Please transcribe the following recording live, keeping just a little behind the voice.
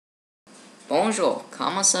Bonjour,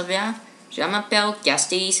 comment ça va? Je m'appelle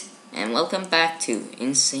Gastis, and welcome back to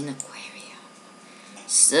Insaniquarium.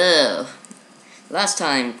 So, last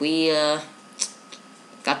time we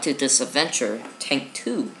got to this adventure, Tank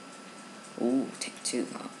 2. Ooh, Tank 2,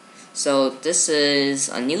 huh? So, this is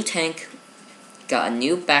a new tank, got a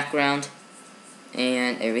new background,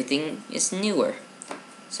 and everything is newer.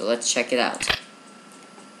 So, let's check it out.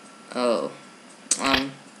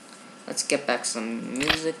 Let's get back some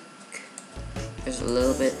music. Just a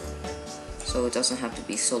little bit, so it doesn't have to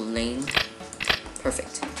be so lame.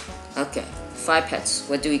 Perfect. Okay, 5 pets.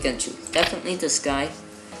 What do we gonna choose? Definitely this guy.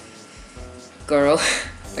 Girl.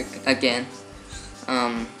 Again.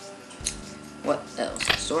 What else?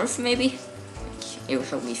 Surf maybe? It will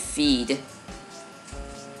help me feed.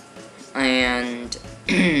 And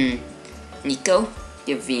Nico,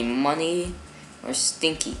 give me money, or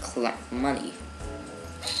Stinky, collect money.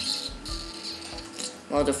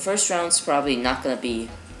 Well, the first round's probably not gonna be,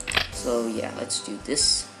 so yeah, let's do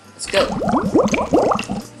this. Let's go.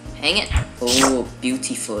 Hang it. Oh,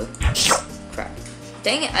 beautiful. Crap.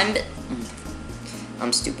 Dang it,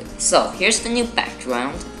 I'm stupid. So, here's the new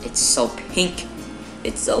background. It's so pink.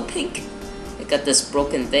 It's so pink. I got this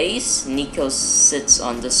broken vase. Nico sits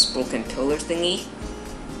on this broken pillar thingy.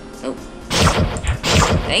 Nope.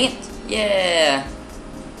 Dang it. Yeah.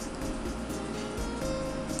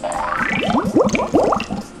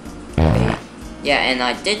 Yeah, and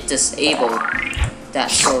I did disable that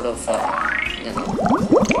sort of,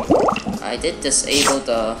 I did disable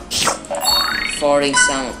the farting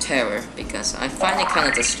sound of terror because I find it kind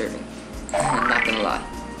of disturbing. I'm not gonna lie.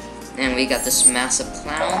 And we got this massive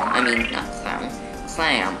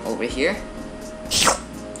clam over here.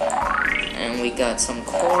 And we got some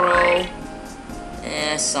coral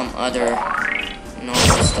and some other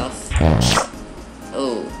normal stuff.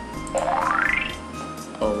 Oh.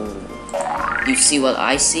 You see what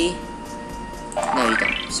I see? No, you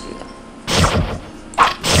don't. Screw that.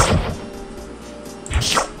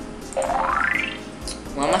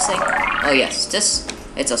 What am I saying? Oh yes,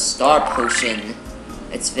 it's a star potion.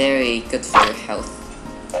 It's very good for your health,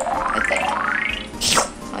 I think.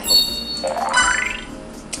 I hope.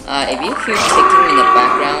 If you hear kicking in the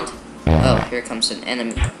background, oh, here comes an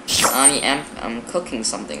enemy. I'm cooking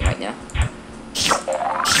something right now.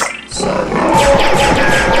 So,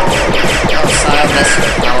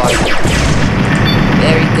 how are you?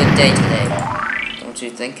 Very good day today, don't you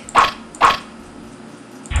think?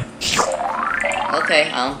 Okay,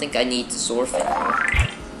 I don't think I need to surf anymore.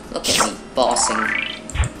 Look at me bossing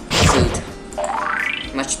food.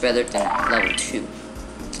 Much better than level 2.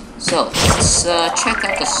 So, let's check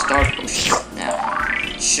out the star potion now,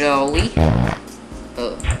 shall we?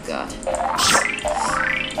 Oh god.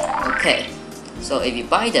 Okay, so if you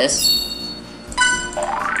buy this,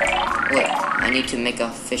 wait, I need to make a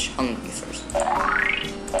fish hungry first.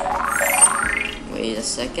 Wait a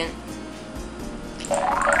second.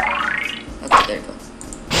 Okay, there you go.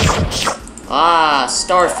 Ah,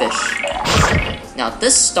 starfish. Now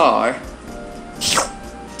this starfish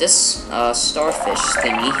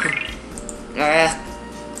thingy,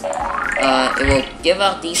 it will give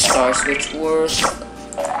out these stars, which were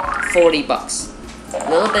 40 bucks. A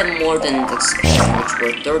little bit more than this coin, which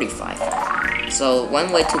were 35. So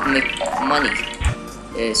one way to make money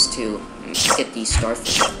is to get these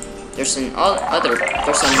starfish. There's another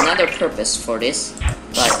purpose for this,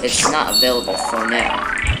 but it's not available for now.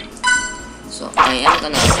 So I am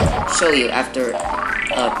gonna show you after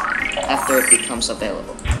it becomes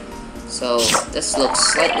available. So this looks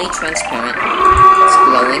slightly transparent. It's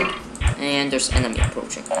glowing, and there's enemy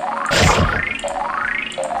approaching.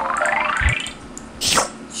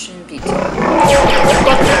 Shouldn't be too.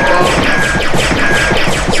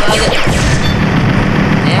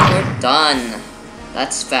 And we're done.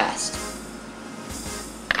 That's fast.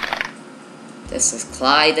 This is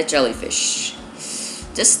Clyde the jellyfish.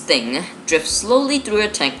 This thing drifts slowly through your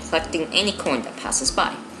tank, collecting any coin that passes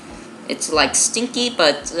by. It's like Stinky,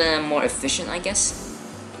 but more efficient, I guess.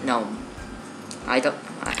 No,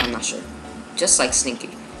 I'm not sure. Just like Stinky.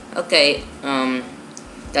 Okay,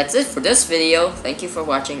 that's it for this video. Thank you for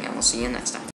watching, and we'll see you next time.